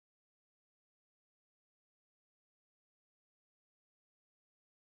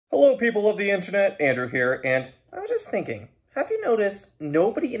Hello people of the internet, Andrew here, and I was just thinking, have you noticed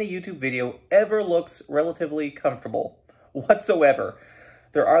nobody in a YouTube video ever looks relatively comfortable whatsoever?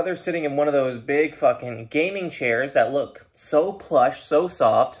 They're either sitting in one of those big fucking gaming chairs that look so plush, so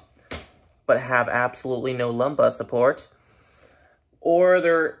soft, but have absolutely no lumbar support, or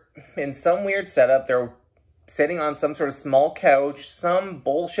they're in some weird setup, they're sitting on some sort of small couch, some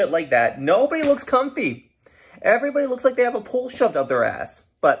bullshit like that. Nobody looks comfy. Everybody looks like they have a pole shoved up their ass.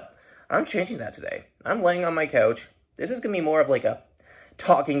 But I'm changing that today. I'm laying on my couch. This is going to be more of like a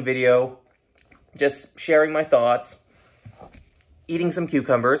talking video. Just sharing my thoughts. Eating some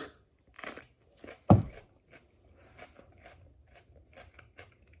cucumbers.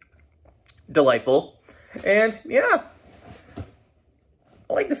 Delightful. And yeah,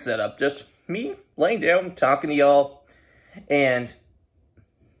 I like the setup. Just me laying down, talking to y'all. And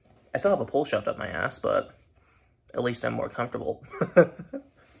I still have a pole shoved up my ass, but at least I'm more comfortable.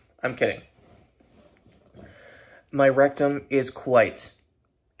 I'm kidding. My rectum is quite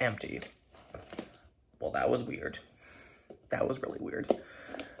empty. Well, that was weird. That was really weird.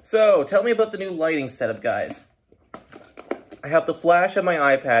 So, tell me about the new lighting setup, guys. I have the flash of my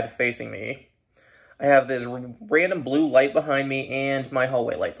iPad facing me. I have this random blue light behind me, and my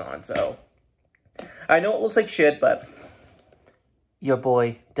hallway light's on, so I know it looks like shit, but your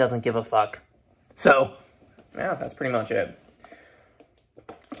boy doesn't give a fuck. So, yeah, that's pretty much it.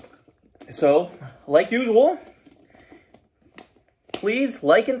 So, like usual, please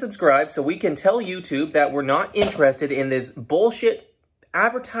like and subscribe so we can tell YouTube that we're not interested in this bullshit,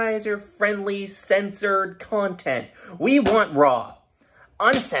 advertiser-friendly, censored content. We want raw,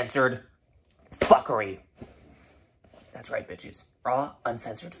 uncensored fuckery. That's right, bitches. Raw,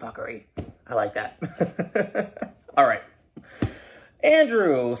 uncensored fuckery. I like that. All right.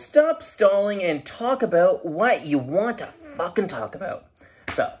 Andrew, stop stalling and talk about what you want to fucking talk about.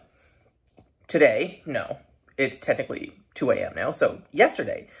 So, today, no, it's technically 2 a.m. now, so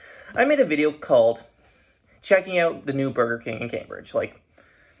yesterday, I made a video called checking out the new Burger King in Cambridge. Like,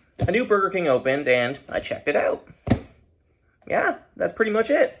 a new Burger King opened, and I checked it out. Yeah, that's pretty much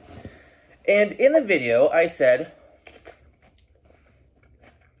it. And in the video, I said,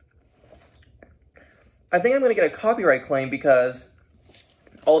 I think I'm going to get a copyright claim because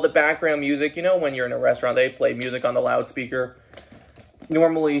all the background music, you know, when you're in a restaurant, they play music on the loudspeaker.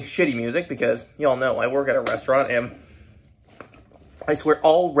 Normally shitty music, because y'all know I work at a restaurant, and I swear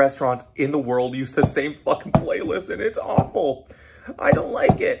all restaurants in the world use the same fucking playlist, and it's awful. I don't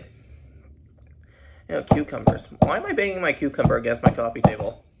like it. You know, cucumbers. Why am I banging my cucumber against my coffee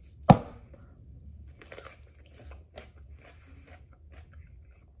table?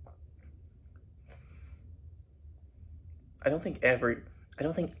 I don't think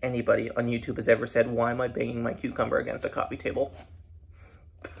anybody on YouTube has ever said, why am I banging my cucumber against a coffee table?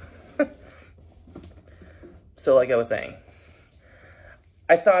 So like I was saying,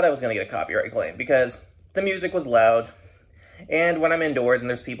 I thought I was going to get a copyright claim because the music was loud. And when I'm indoors and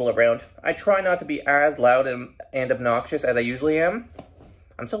there's people around, I try not to be as loud and obnoxious as I usually am.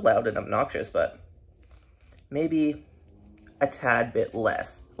 I'm so loud and obnoxious, but maybe a tad bit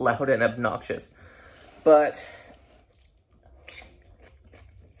less loud and obnoxious. But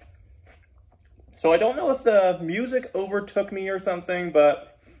so I don't know if the music overtook me or something,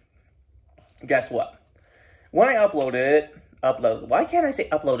 but guess what? When I uploaded it, why can't I say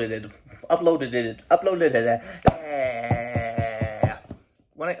uploaded it?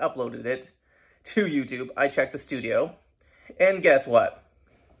 When I uploaded it to YouTube, I checked the studio, and guess what?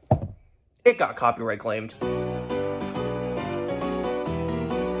 It got copyright claimed.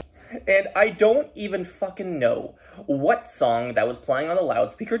 And I don't even fucking know what song that was playing on the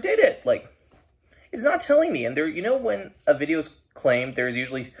loudspeaker did it. Like, it's not telling me. And there, you know, when a video is claimed, there's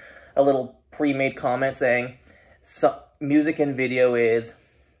usually a little pre-made comment saying, music and video is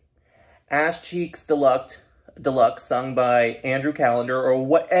Ass Cheeks Deluxe sung by Andrew Callender or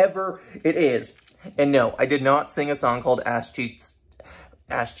whatever it is. And no, I did not sing a song called Ass Cheeks.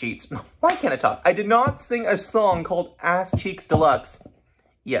 Why can't I talk? I did not sing a song called Ass Cheeks Deluxe.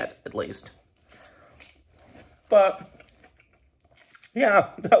 Yet, at least. But, yeah,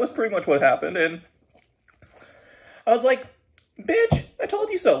 that was pretty much what happened. And I was like, bitch, I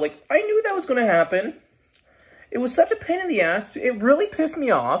told you so. Like, I knew that was going to happen. It was such a pain in the ass. It really pissed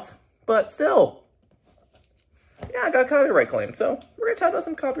me off. But still, yeah, I got copyright claimed. So we're going to talk about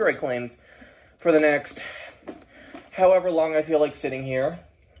some copyright claims for the next however long I feel like sitting here.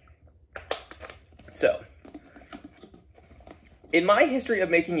 So, in my history of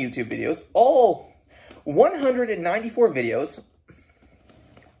making YouTube videos, all 194 videos,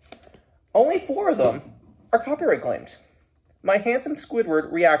 only 4 of them are copyright claimed. my Handsome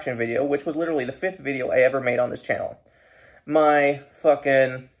Squidward reaction video, which was literally the 5th video I ever made on this channel. My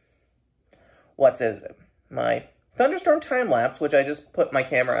fucking, my thunderstorm time-lapse, which I just put my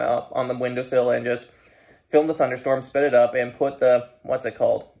camera up on the windowsill and just filmed the thunderstorm, sped it up, and put the,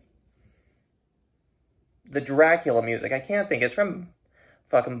 the Dracula music. I can't think, it's from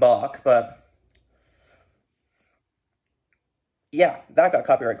fucking Bach, but yeah, that got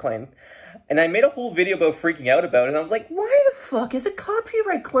copyright claimed. And I made a whole video about freaking out about it, and I was like, why the fuck is it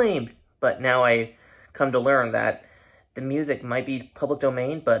copyright claimed? But now I come to learn that the music might be public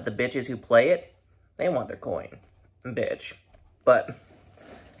domain, but the bitches who play it, they want their coin. Bitch. But,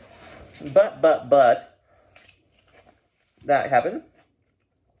 that happened.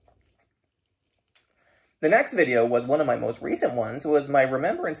 The next video was one of my most recent ones, was my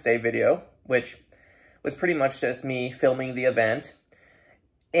Remembrance Day video, which was pretty much just me filming the event.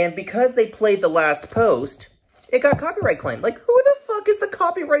 And because they played the last post, it got copyright claimed. Like, who the fuck is the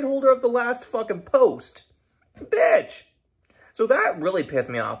copyright holder of the last fucking post? Bitch! So that really pissed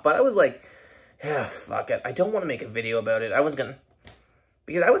me off, but I was like, yeah, fuck it. I don't want to make a video about it.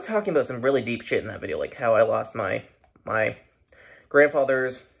 Because I was talking about some really deep shit in that video, like how I lost my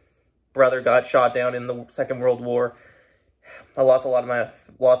grandfather's brother got shot down in the Second World War. I lost a lot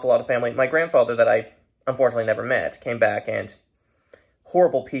of family. My grandfather that I unfortunately never met came back and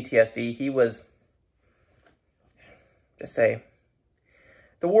horrible PTSD. He was, just say,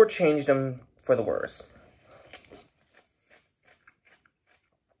 the war changed him for the worse.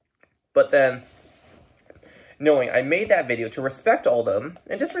 But then, knowing I made that video to respect all of them,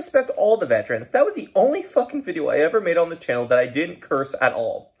 and just respect all the veterans, that was the only fucking video I ever made on this channel that I didn't curse at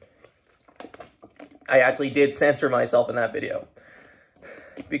all. I actually did censor myself in that video.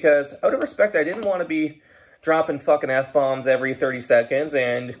 Because, out of respect, I didn't want to be dropping fucking F-bombs every 30 seconds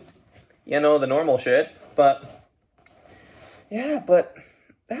and, you know, the normal shit. But, yeah, but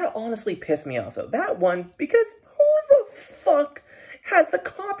that honestly pissed me off, though. That one, because who the fuck has the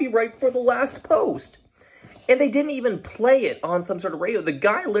copyright for the last post? And they didn't even play it on some sort of radio. The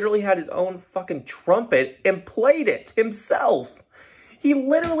guy literally had his own fucking trumpet and played it himself. He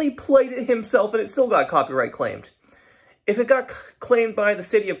literally played it himself and it still got copyright claimed. If it got claimed by the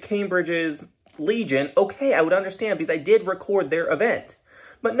city of Cambridge's Legion, okay, I would understand because I did record their event.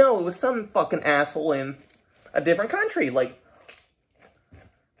 But no, it was some fucking asshole in a different country. Like,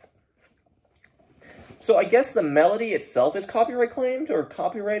 so I guess the melody itself is copyright claimed or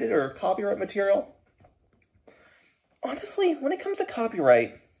copyrighted or copyright material. Honestly, when it comes to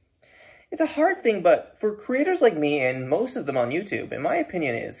copyright, it's a hard thing, but for creators like me and most of them on YouTube, in my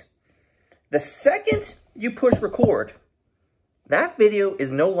opinion is, the second you push record, that video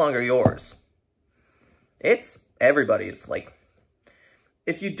is no longer yours. It's everybody's. Like,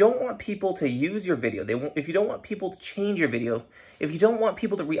 if you don't want people to use your video, if you don't want people to change your video, if you don't want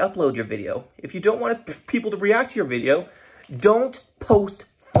people to re-upload your video, if you don't want people to react to your video, don't post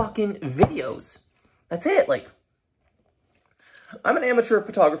fucking videos. That's it. Like, I'm an amateur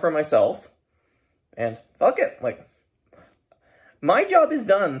photographer myself, and fuck it. Like, my job is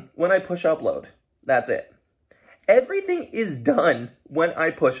done when I push upload. That's it. Everything is done when I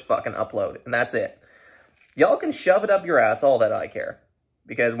push fucking upload, and that's it. Y'all can shove it up your ass all that I care.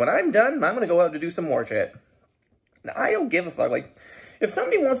 Because when I'm done, I'm going to go out to do some more shit. Now, I don't give a fuck. Like, if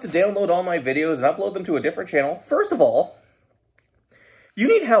somebody wants to download all my videos and upload them to a different channel, first of all, you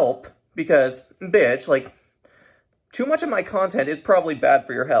need help. Because, bitch, like, too much of my content is probably bad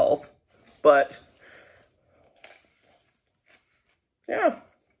for your health. But, yeah.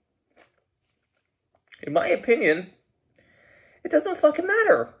 In my opinion, it doesn't fucking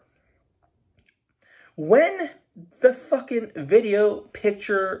matter. When the fucking video,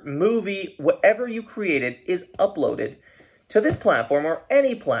 picture, movie, whatever you created is uploaded to this platform or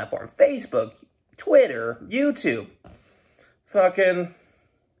any platform, Facebook, Twitter, YouTube, fucking,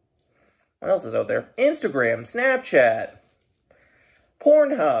 what else is out there? Instagram, Snapchat,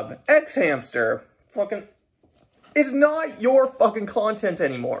 Pornhub, Xhamster, fucking, it's not your fucking content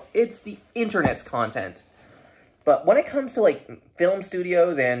anymore. It's the internet's content. But when it comes to, like, film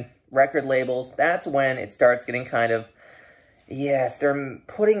studios and record labels, that's when it starts getting kind of, yes, they're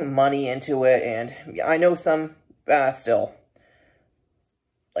putting money into it, and I know some, still,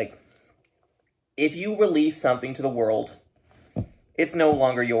 like, if you release something to the world, it's no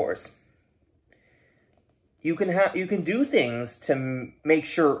longer yours. You can do things to make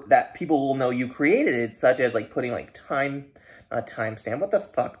sure that people will know you created it, such as, like, putting, like, not timestamp, what the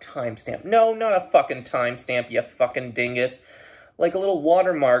fuck, timestamp? No, not a fucking timestamp, you fucking dingus. Like a little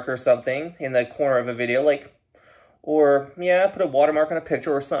watermark or something in the corner of a video, like, or, yeah, put a watermark on a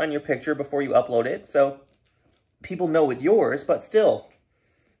picture or sign your picture before you upload it. So, people know it's yours, but still,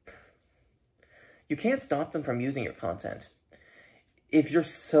 you can't stop them from using your content. If you're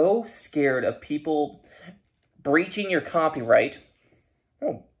so scared of people breaching your copyright,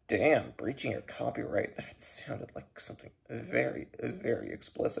 oh, damn, breaching your copyright, that sounded like something very, very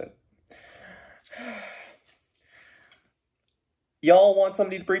explicit. Y'all want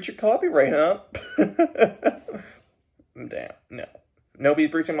somebody to breach your copyright, huh? Damn, no.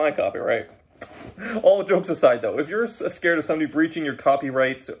 Nobody's breaching my copyright. All jokes aside, though, if you're scared of somebody breaching your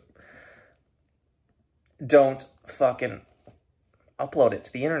copyrights, don't fucking upload it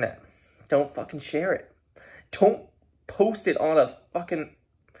to the internet. Don't fucking share it. Don't post it on a fucking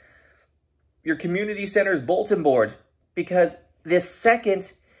your community center's bulletin board, because the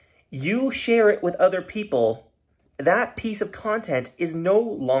second you share it with other people, that piece of content is no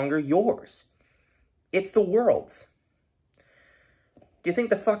longer yours. It's the world's. Do you think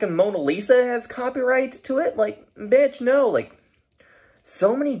the fucking Mona Lisa has copyright to it? Like, bitch, no. Like,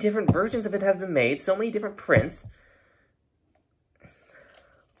 so many different versions of it have been made, so many different prints.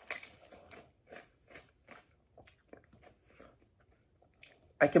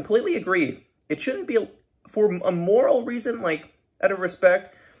 I completely agree. It shouldn't be, for a moral reason, like, out of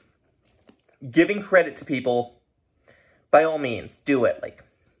respect, giving credit to people, by all means, do it. Like,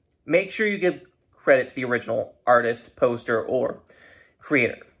 make sure you give credit to the original artist, poster, or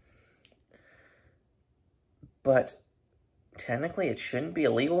creator. But technically, it shouldn't be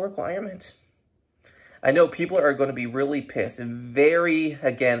a legal requirement. I know people are going to be really pissed and very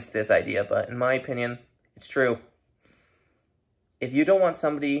against this idea, but in my opinion, it's true. If you don't want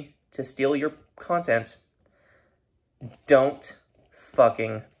somebody to steal your content, don't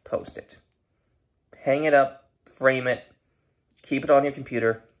fucking post it. Hang it up, frame it, keep it on your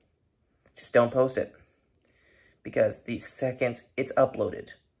computer. Just don't post it. Because the second it's uploaded,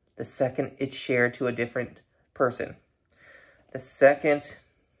 the second it's shared to a different person, the second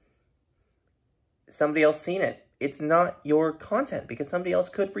somebody else seen it, it's not your content, because somebody else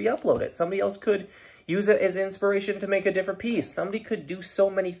could re-upload it. Somebody else could use it as inspiration to make a different piece. Somebody could do so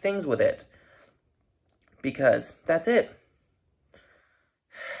many things with it. Because that's it.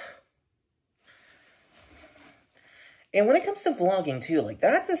 And when it comes to vlogging too, like,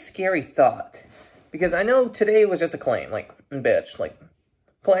 that's a scary thought. Because I know today was just a claim, like, bitch, like,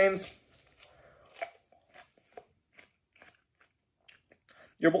 claims.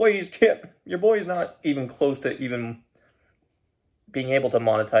 Your boy's not even close to even being able to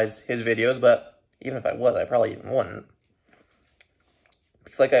monetize his videos, but even if I was, I probably even wouldn't.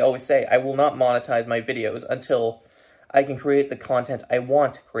 Because like I always say, I will not monetize my videos until I can create the content I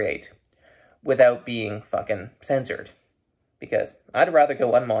want to create without being fucking censored. Because I'd rather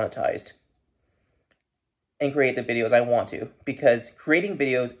go unmonetized and create the videos I want to, because creating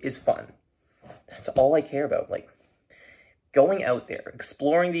videos is fun. That's all I care about. Like, going out there,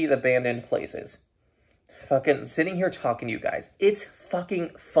 exploring these abandoned places, fucking sitting here talking to you guys, it's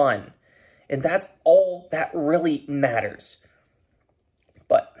fucking fun. And that's all that really matters.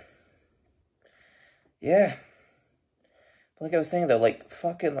 But, yeah. Like I was saying though, like,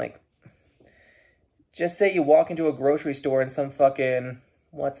 fucking, like, just say you walk into a grocery store and some fucking,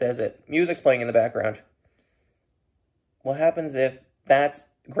 what says it? Music's playing in the background. What happens if that's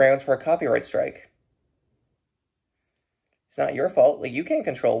grounds for a copyright strike? It's not your fault. Like, you can't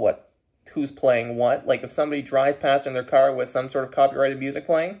control who's playing what. Like, if somebody drives past in their car with some sort of copyrighted music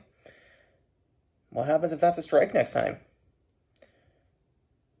playing, what happens if that's a strike next time?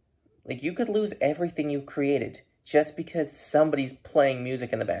 Like, you could lose everything you've created just because somebody's playing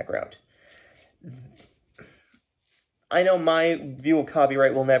music in the background. I know my view of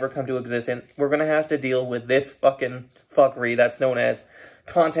copyright will never come to existence. We're going to have to deal with this fucking fuckery that's known as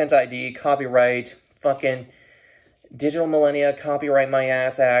Content ID, copyright, fucking Digital Millennia Copyright My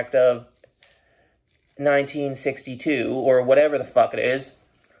Ass Act of 1962, or whatever the fuck it is.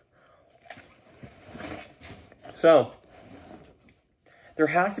 So, there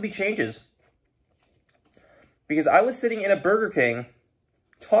has to be changes. Because I was sitting in a Burger King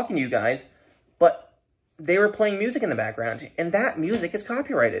talking to you guys, but they were playing music in the background, and that music is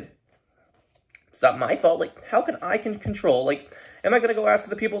copyrighted. It's not my fault. Like, how can I control? Like, am I going to go ask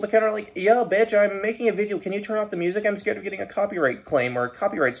the people at the counter, like, yo, bitch, I'm making a video. Can you turn off the music? I'm scared of getting a copyright claim or a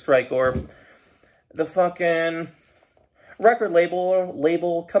copyright strike, or the fucking record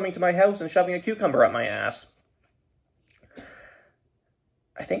label coming to my house and shoving a cucumber up my ass.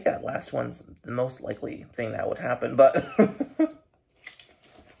 I think that last one's the most likely thing that would happen, but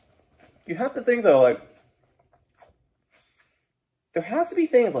you have to think, though, like, there has to be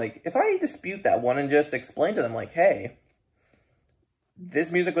things, like, if I dispute that one and just explain to them, like, hey,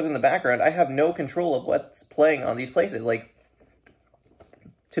 this music was in the background, I have no control of what's playing on these places. Like,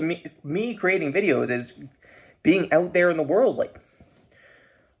 to me creating videos is being out there in the world. Like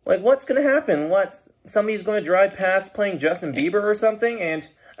what's gonna happen? Somebody's gonna drive past playing Justin Bieber or something, and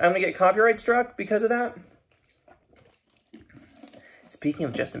I'm gonna get copyright struck because of that? Speaking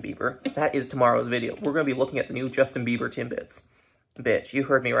of Justin Bieber, that is tomorrow's video. We're gonna be looking at the new Justin Bieber Timbits. Bitch, you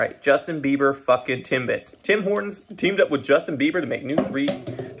heard me right. Justin Bieber fucking Timbits. Tim Hortons teamed up with Justin Bieber to make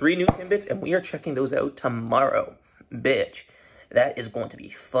three new Timbits, and we are checking those out tomorrow. Bitch, that is going to be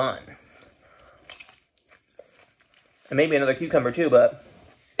fun. And maybe another cucumber too, but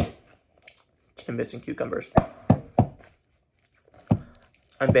Timbits and cucumbers.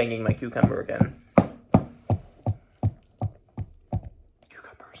 I'm banging my cucumber again.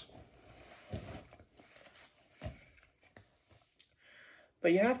 Cucumbers.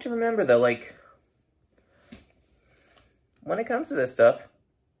 But you have to remember though, like, when it comes to this stuff,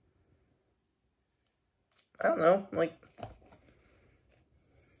 I don't know, like,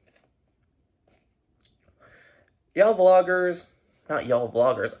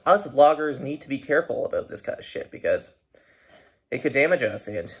 us vloggers need to be careful about this kind of shit because it could damage us,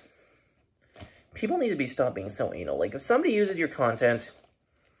 and people need to be stopped being so anal. Like, if somebody uses your content,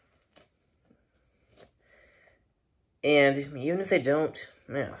 and even if they don't,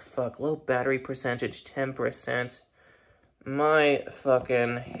 man, fuck, low battery percentage, 10%, my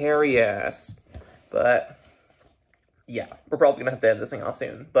fucking hairy ass. But, yeah, we're probably gonna have to end this thing off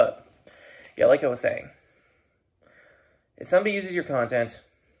soon, but, yeah, like I was saying, if somebody uses your content,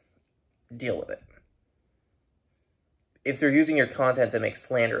 deal with it. If they're using your content to make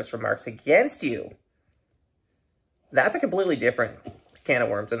slanderous remarks against you, that's a completely different can of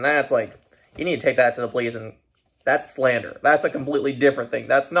worms. And that's like, you need to take that to the police, and that's slander. That's a completely different thing.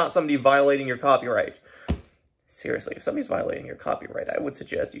 That's not somebody violating your copyright. Seriously, if somebody's violating your copyright, I would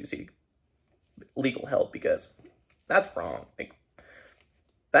suggest you seek legal help because that's wrong. Like,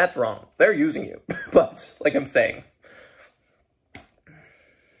 that's wrong. They're using you. But, like I'm saying,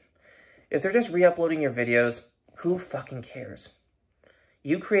 if they're just re-uploading your videos, who fucking cares?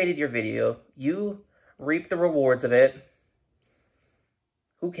 You created your video. You reap the rewards of it.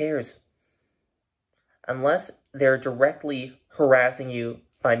 Who cares? Unless they're directly harassing you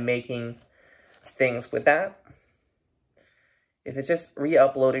by making things with that. If it's just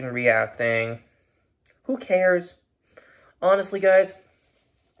re-uploading, reacting, who cares? Honestly, guys,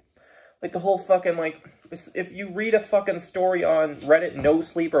 like the whole fucking, like, if you read a fucking story on Reddit, No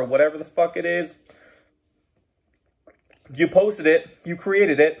Sleep, or whatever the fuck it is, you posted it, you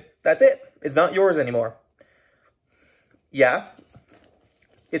created it, that's it. It's not yours anymore. Yeah,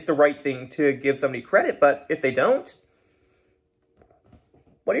 it's the right thing to give somebody credit, but if they don't,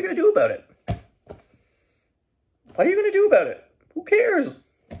 what are you going to do about it? What are you going to do about it? Who cares?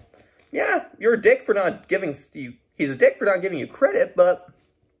 Yeah, you're a dick for not giving you, he's a dick for not giving you credit, but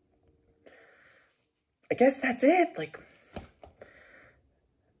I guess that's it. Like,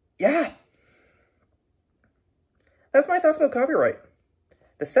 yeah. That's my thoughts about copyright.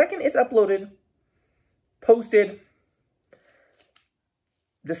 The second it's uploaded, posted,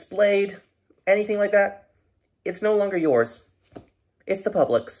 displayed, anything like that, it's no longer yours. It's the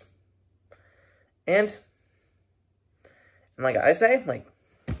public's. And like I say, like,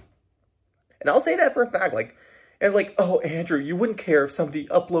 and I'll say that for a fact, like, and like, oh, Andrew, you wouldn't care if somebody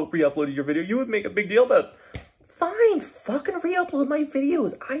re-uploaded your video. You would make a big deal about it. Fine, fucking re-upload my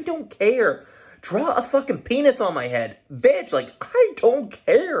videos. I don't care. Draw a fucking penis on my head. Bitch, like, I don't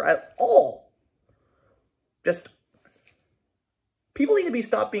care at all. Just, people need to be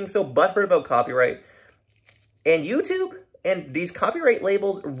stopped being so butthurt about copyright. And YouTube and these copyright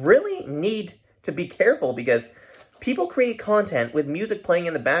labels really need to be careful because people create content with music playing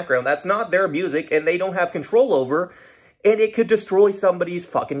in the background that's not their music and they don't have control over, and it could destroy somebody's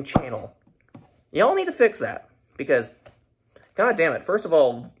fucking channel. Y'all need to fix that because, god damn it, first of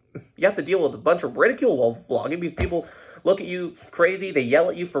all, you have to deal with a bunch of ridicule while vlogging. These people look at you crazy, they yell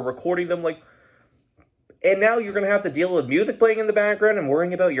at you for recording them, like, and now you're going to have to deal with music playing in the background and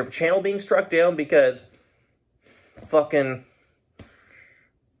worrying about your channel being struck down because fucking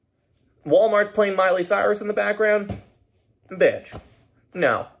Walmart's playing Miley Cyrus in the background? Bitch.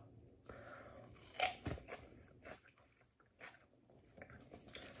 No.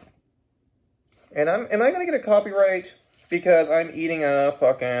 And am I gonna get a copyright because I'm eating a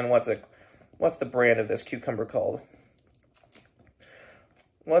fucking, what's the brand of this cucumber called?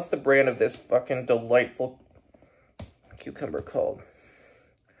 What's the brand of this fucking delightful cucumber called?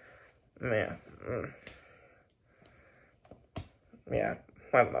 Man. Yeah,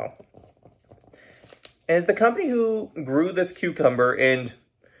 I don't know. as the company who grew this cucumber and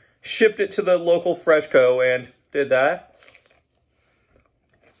shipped it to the local Freshco and did that,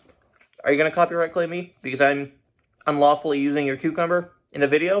 are you going to copyright claim me because I'm unlawfully using your cucumber in a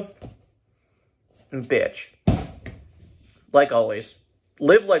video? Bitch. Like always,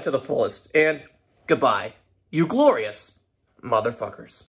 live life to the fullest, and goodbye, you glorious motherfuckers.